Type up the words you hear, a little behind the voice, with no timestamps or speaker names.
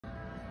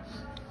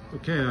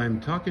Okay, I'm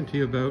talking to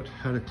you about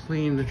how to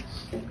clean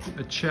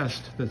a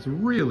chest that's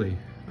really,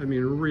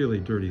 really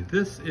dirty.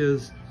 This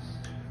is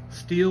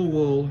steel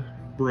wool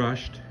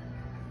brushed,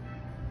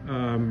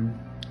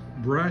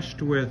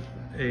 brushed with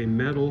a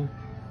metal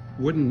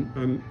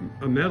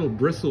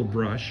bristle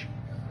brush,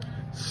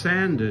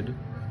 sanded,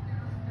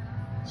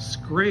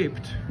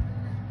 scraped,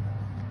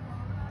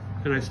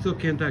 and I still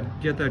can't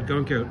get that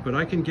gunk out, but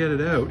I can get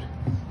it out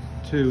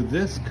to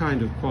this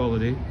kind of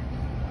quality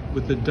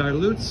with the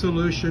dilute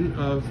solution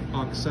of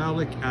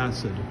oxalic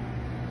acid.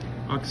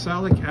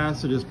 Oxalic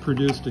acid is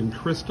produced in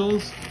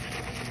crystals,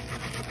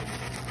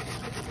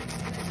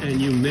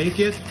 and you make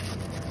it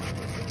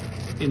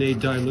in a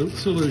dilute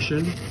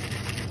solution,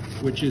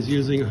 which is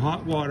using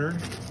hot water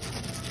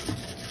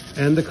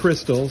and the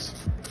crystals,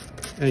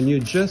 and you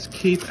just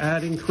keep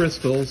adding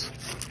crystals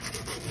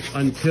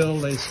until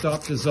they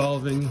stop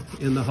dissolving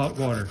in the hot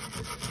water.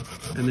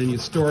 And then you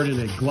store it in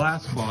a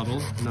glass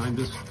bottle, and I'm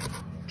just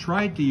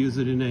tried to use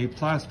it in a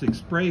plastic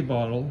spray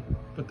bottle,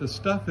 but the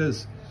stuff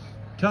is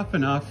tough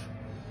enough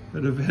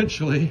that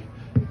eventually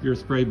your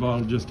spray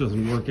bottle just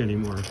doesn't work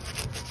anymore.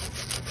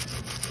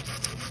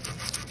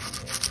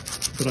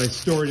 But I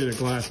store it in a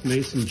glass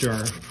mason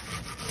jar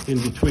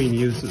in between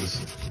uses.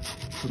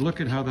 But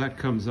look at how that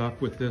comes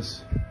up with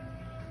this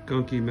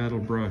gunky metal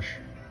brush.